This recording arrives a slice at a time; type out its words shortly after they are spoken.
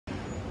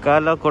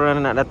Kalau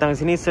korang nak datang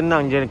sini,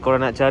 senang je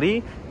korang nak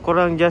cari.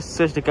 Korang just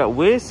search dekat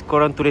Waze,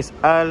 korang tulis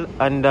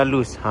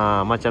Al-Andalus.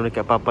 Macam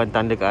dekat papan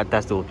tanda kat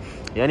atas tu.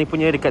 Yang ni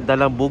punya dekat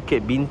dalam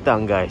Bukit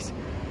Bintang guys.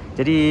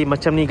 Jadi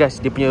macam ni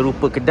guys, dia punya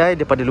rupa kedai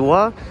daripada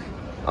luar.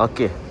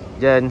 Okey,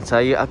 dan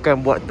saya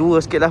akan buat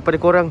tour sikit lah pada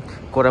korang.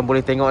 Korang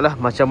boleh tengok lah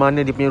macam mana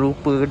dia punya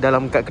rupa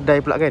dalam kat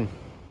kedai pula kan.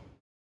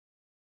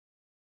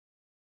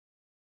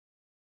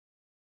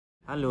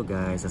 Halo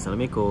guys,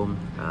 Assalamualaikum.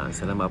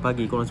 Selamat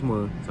pagi korang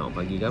semua. Selamat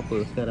pagi ke apa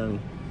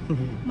sekarang?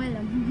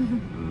 Malam.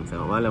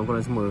 Selamat malam korang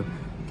semua.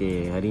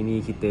 Okey, hari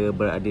ni kita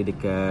berada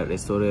dekat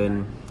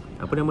restoran.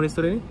 Apa nama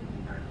restoran ni?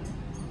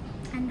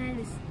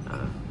 Andalus.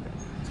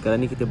 Sekarang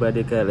ni kita berada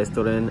dekat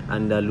restoran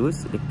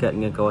Andalus dekat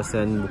dengan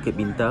kawasan Bukit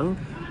Bintang.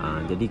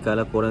 Jadi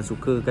kalau korang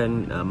suka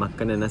kan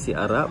makanan nasi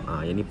Arab,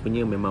 yang ni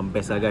punya memang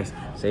best lah guys.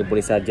 Saya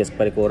boleh suggest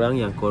kepada korang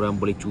yang korang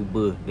boleh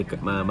cuba dekat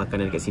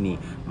makanan dekat sini.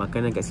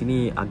 Makanan kat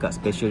sini agak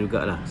special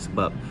jugalah.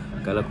 Sebab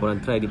kalau korang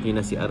try dia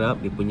punya nasi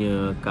Arab, dia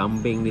punya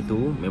kambing ni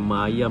tu,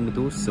 memang ayam ni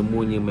tu,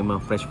 semuanya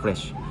memang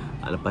fresh-fresh.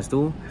 Lepas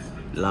tu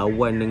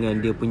lawan dengan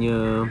dia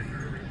punya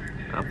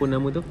apa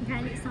nama tu?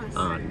 Garlic sauce.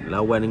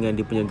 Lawan dengan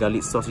dia punya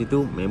garlic sauce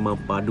itu memang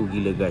padu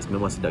gila guys,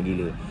 memang sedap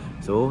gila.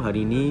 So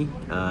hari ni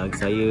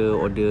saya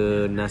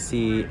order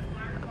nasi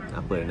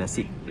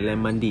nasi lem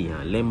mandi.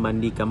 Lem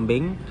mandi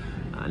kambing.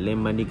 Lem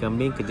mandi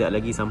kambing kejap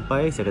lagi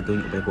sampai, saya akan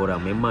tunjuk kepada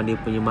korang. Memang dia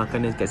punya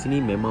makanan kat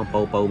sini memang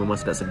pau-pau, memang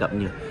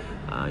sedap-sedapnya.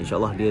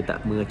 InsyaAllah dia tak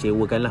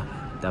mengecewakan lah.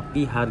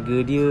 Tapi harga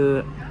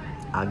dia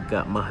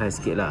agak mahal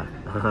sikit lah.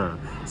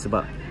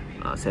 Sebab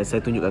saya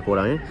tunjuk kat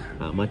korang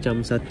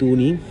macam satu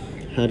ni,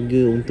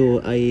 harga untuk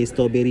air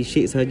strawberry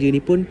shake saja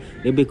ni pun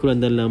lebih kurang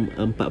dalam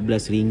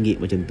RM14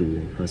 macam tu.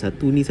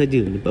 Satu ni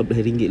saja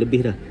RM14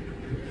 lebih dah.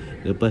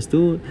 Lepas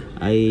tu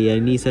air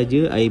yang ni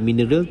saja, air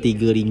mineral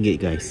RM3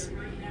 guys.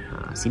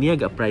 Sini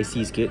agak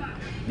pricey sikit.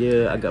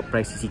 Dia agak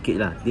pricey sikit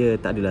lah. Dia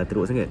tak adalah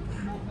teruk sangat.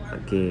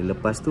 Okey,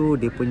 lepas tu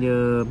dia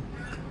punya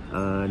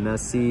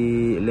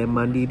nasi lem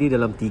mandi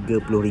dia dalam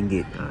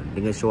RM30.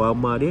 Dengan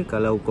shawarma dia,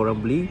 kalau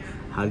korang beli,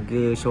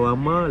 harga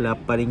shawarma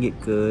RM8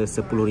 ke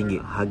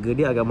RM10. Harga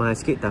dia agak mahal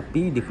sikit,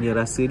 tapi dia punya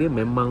rasa dia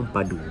memang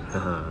padu.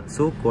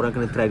 So korang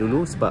kena try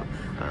dulu. Sebab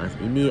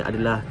ini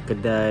adalah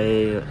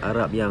kedai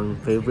Arab yang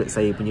favourite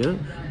saya punya.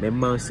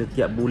 Memang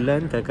setiap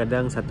bulan,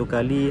 kadang-kadang satu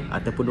kali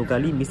ataupun 2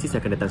 kali mesti saya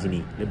akan datang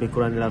sini. Lebih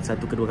kurang dalam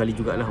 1 ke 2 kali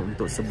jugalah.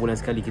 Untuk sebulan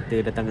sekali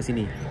kita datang ke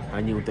sini,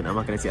 hanya untuk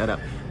nak makan nasi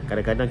Arab.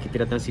 Kadang-kadang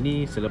kita datang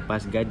sini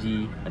selepas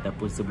gaji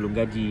ataupun sebelum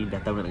gaji,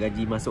 dah tahu nak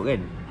gaji masuk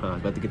kan.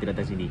 Lepas tu kita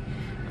datang sini.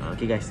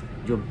 Okay guys,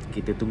 jom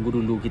kita tunggu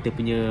dulu kita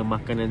punya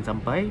makanan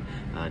sampai.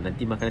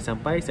 Nanti makanan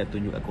sampai saya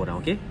tunjuk kat korang,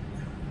 okay?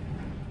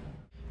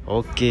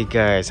 Okay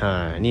guys,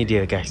 ni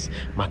dia guys.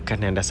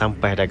 Makanan dah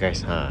sampai dah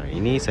guys.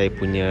 Ini saya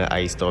punya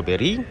air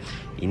strawberry.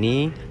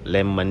 Ini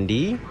lem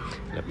mandi.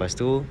 Lepas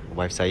tu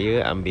wife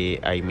saya ambil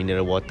air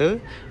mineral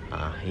water.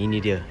 Ini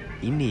dia.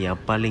 Ini yang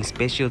paling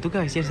special tu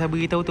guys, yang saya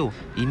beritahu tu.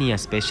 Ini yang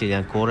special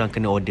yang korang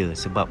kena order.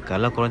 Sebab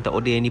kalau korang tak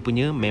order yang ni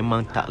punya,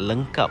 memang tak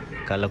lengkap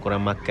kalau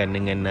korang makan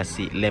dengan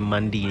nasi lem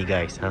mandi ni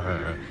guys.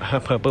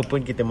 Apa-apa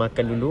pun kita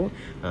makan dulu.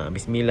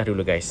 Bismillah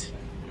dulu guys.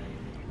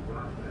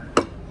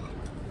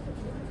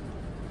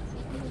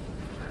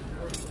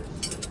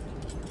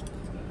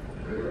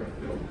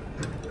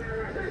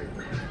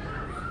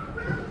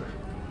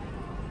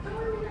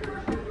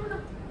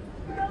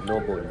 No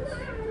bones.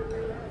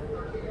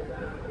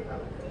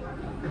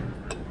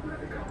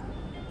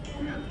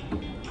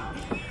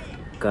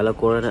 Kalau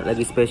korang nak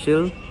lagi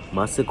special,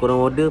 masa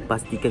korang order,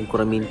 pastikan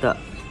korang minta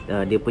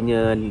dia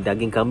punya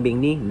daging kambing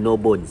ni no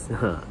bones.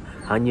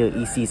 Hanya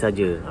isi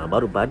saja.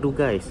 Baru padu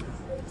guys.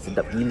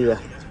 Sedap gila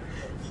lah.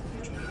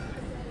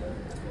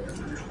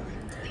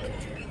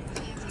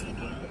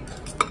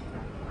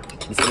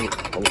 Bismillah.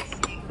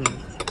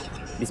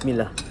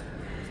 Bismillah.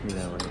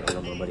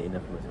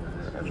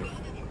 Bismillahirrahmanirrahim.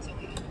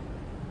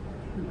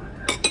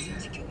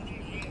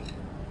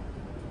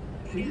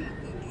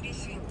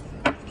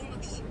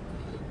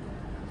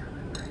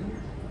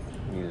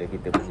 Gila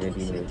kita punya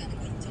dinner.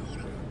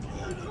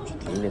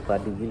 Dinner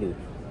padu gila.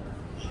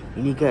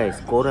 Ini guys,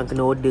 korang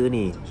kena order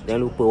ni.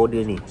 Jangan lupa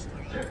order ni.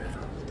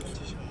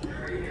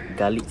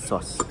 Garlic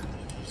sauce.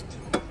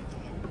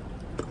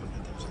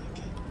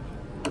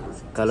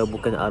 Kalau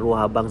bukan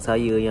arwah abang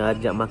saya yang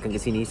ajak makan ke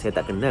sini, saya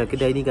tak kenal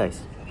kedai ni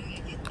guys.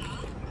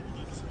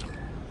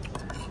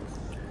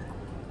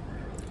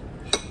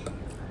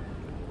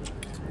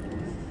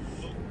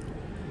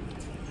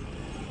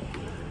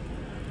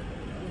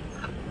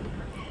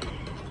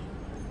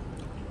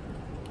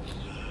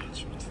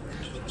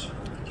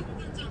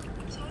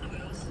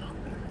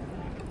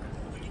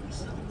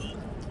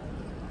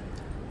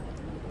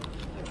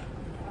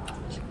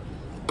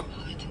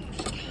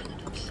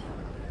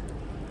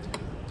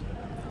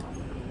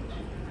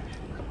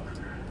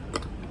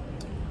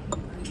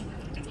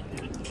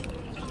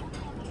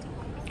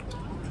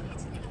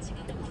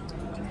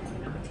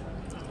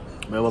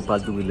 Memang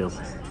padu gila.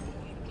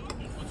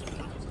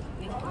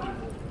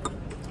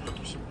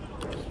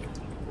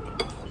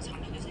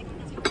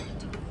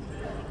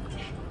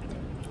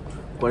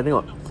 Korang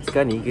tengok,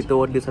 Sekarang ni kita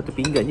order satu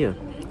pinggan je.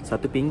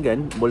 Satu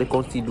pinggan boleh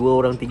kongsi 2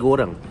 orang, 3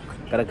 orang.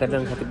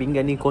 Kadang-kadang satu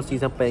pinggan ni kongsi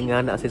sampai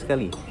dengan anak saya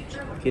sekali.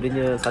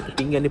 Kiranya satu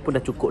pinggan ni pun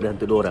dah cukup dah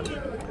untuk 2 orang.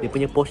 Dia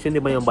punya portion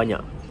dia memang banyak.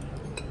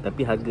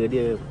 Tapi harga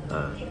dia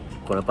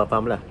korang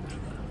faham lah.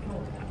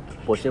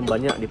 Portion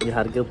banyak, dia punya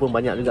harga pun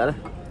banyak jugalah.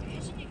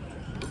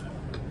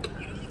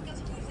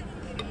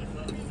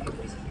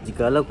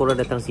 Jikalau korang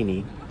datang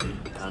sini,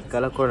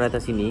 kalau korang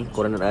datang sini,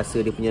 korang nak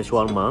rasa dia punya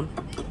shawarma,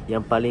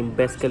 yang paling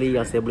best sekali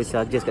yang saya boleh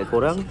suggest kat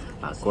korang,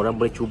 korang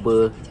boleh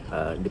cuba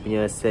dia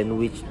punya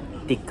sandwich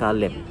tikka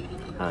lamb.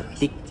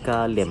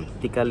 Tikka lamb.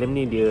 Tikka lamb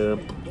ni dia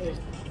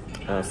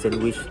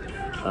sandwich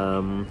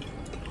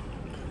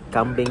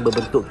kambing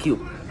berbentuk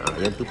cube.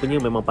 Yang tu punya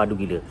memang padu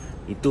gila.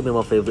 Itu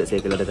memang favourite saya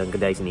kalau datang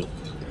kedai sini.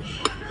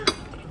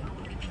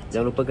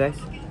 Jangan lupa guys,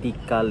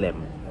 tikka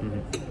lamb.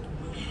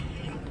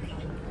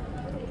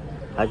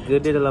 Harga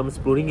dia dalam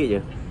RM10 je.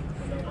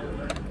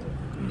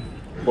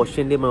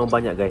 Portion dia memang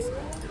banyak guys.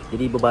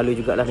 Jadi berbaloi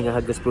jugalah dengan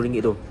harga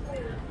RM10 tu.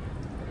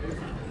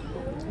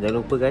 Jangan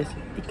lupa guys,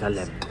 tikka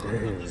lamb.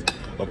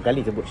 Berapa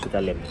kali sebut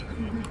tikka lamb?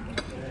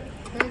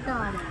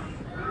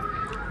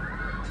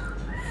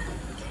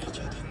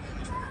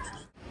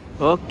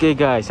 Okay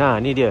guys,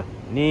 ni dia.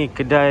 Ni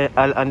kedai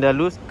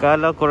Al-Andalus.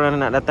 Kalau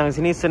korang nak datang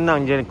sini,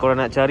 senang je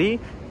korang nak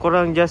cari.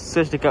 Korang just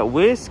search dekat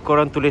Waze,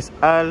 korang tulis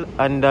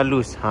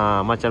Al-Andalus.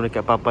 Macam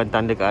dekat papan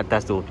tanda kat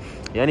atas tu.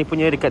 Yang ni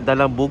punya dekat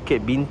dalam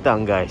Bukit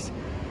Bintang guys.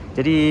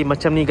 Jadi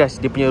macam ni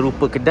guys, dia punya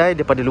rupa kedai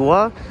daripada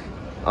luar.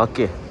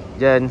 Okay,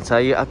 dan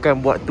saya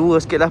akan buat tour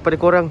sikit lah pada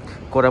korang.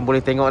 Korang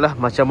boleh tengok lah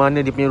macam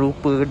mana dia punya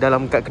rupa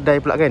dalam kat kedai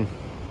pula kan.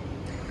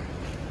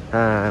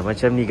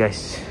 Macam ni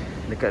guys.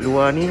 Dekat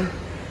luar ni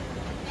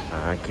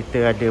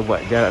kita ada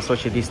buat jarak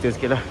social distance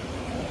sikit lah.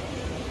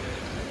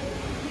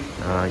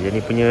 Yang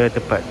ni punya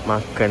tempat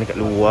makan dekat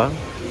luar.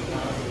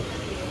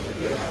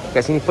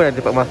 Kat sini pun ada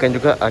tempat makan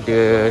juga.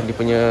 Ada dia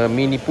punya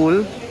mini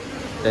pool.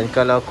 Dan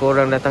kalau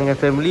korang datang dengan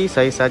family,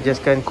 saya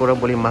suggestkan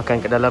korang boleh makan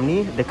kat dalam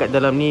ni. Dekat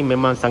dalam ni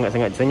memang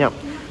sangat-sangat senyap.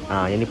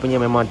 Yang ni punya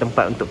memang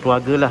tempat untuk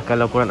keluarga lah.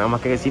 Kalau korang nak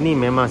makan kat sini,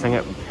 memang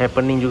sangat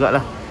happening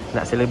jugalah.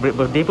 Nak celebrate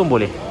birthday pun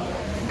boleh.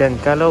 Dan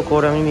kalau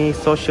korang ni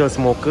social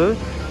smoker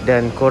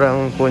dan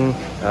korang pun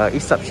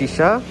isap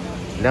shisha,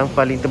 yang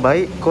paling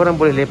terbaik korang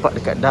boleh lepak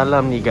dekat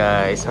dalam ni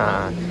guys.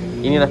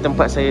 Inilah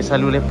tempat saya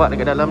selalu lepak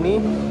dekat dalam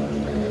ni.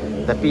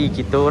 Tapi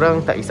kita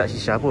orang tak isap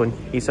shisha pun,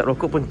 isap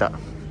rokok pun tak.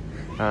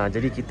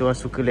 Jadi kita orang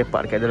suka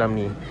lepak dekat dalam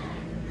ni.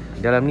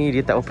 Dalam ni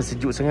dia tak berapa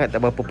sejuk sangat,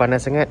 tak berapa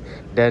panas sangat,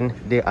 dan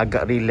dia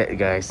agak relax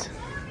guys.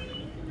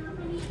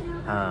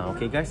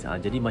 Okay guys,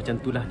 jadi macam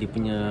itulah dia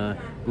punya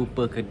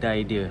rupa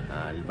kedai dia.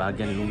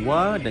 Bahagian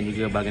luar dan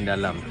juga bahagian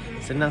dalam.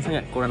 Senang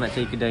sangat korang nak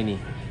cari kedai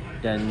ni.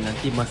 Dan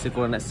nanti masa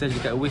korang nak search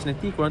dekat Waze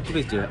nanti, korang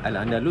tulis je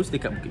Al-Andalus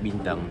dekat Bukit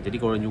Bintang. Jadi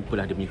korang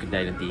jumpalah dia punya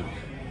kedai nanti.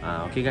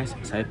 Okay guys,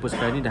 saya pun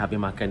sekarang ni dah habis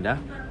makan dah.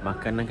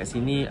 Makanan kat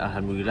sini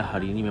alhamdulillah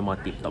hari ni memang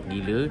tip top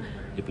gila.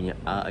 Dia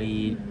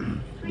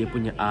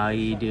punya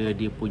air,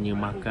 dia punya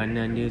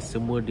makanan dia,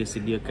 semua dia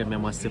sediakan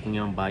memang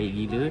memang baik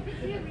gila.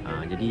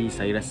 Jadi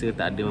saya rasa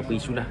tak ada apa-apa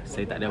isu lah.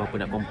 Saya tak ada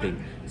apa-apa nak komplain.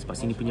 Sebab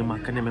sini punya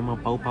makanan memang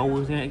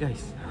power-power sangat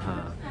guys.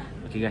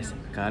 Okay guys,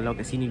 kalau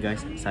kat sini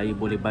guys, saya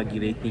boleh bagi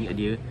rating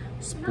dia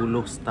 10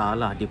 star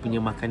lah dia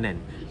punya makanan.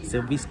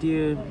 Servis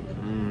dia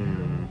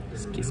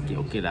sikit-sikit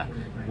okey lah.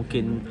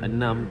 Mungkin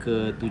 6 ke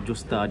 7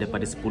 star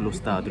daripada 10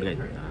 star tu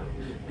kan.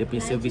 Dia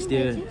punya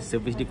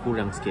servis dia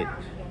kurang sikit.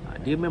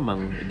 Dia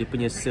memang, dia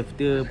punya serve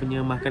dia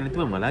punya makanan tu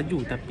memang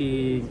laju.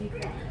 Tapi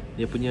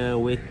dia punya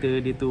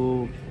waiter dia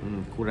tu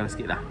kurang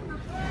sikit lah.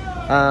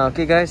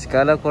 Okay guys,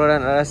 kalau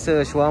korang nak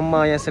rasa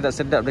shawarma yang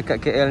sedap-sedap dekat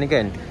KL ni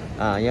kan,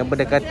 yang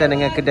berdekatan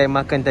dengan kedai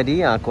makan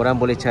tadi, korang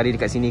boleh cari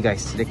dekat sini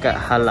guys, dekat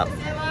Halap.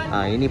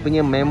 Ini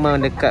punya memang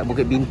dekat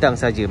Bukit Bintang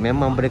saja,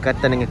 memang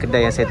berdekatan dengan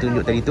kedai yang saya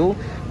tunjuk tadi tu.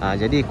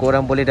 Jadi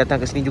korang boleh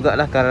datang ke sini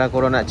jugalah kalau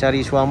korang nak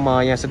cari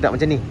shawarma yang sedap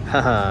macam ni.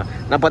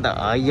 Nampak tak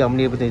ayam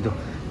ni betul tu?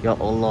 Ya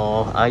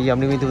Allah,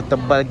 ayam ni tu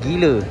tebal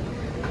gila.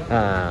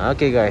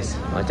 Okay guys,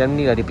 macam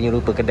ni lah dia punya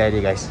rupa kedai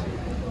dia guys.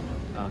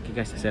 Okay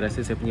guys, saya rasa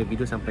saya punya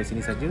video sampai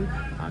sini saja.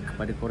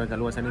 Kepada korang kat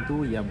luar sana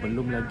tu yang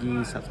belum lagi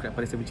subscribe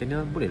pada saya punya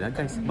channel, bolehlah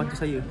guys bantu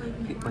saya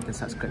klik button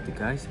subscribe tu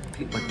guys,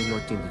 klik button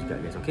lonceng tu juga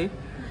guys. Okay,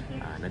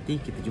 nanti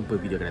kita jumpa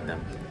video akan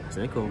datang.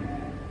 Assalamualaikum.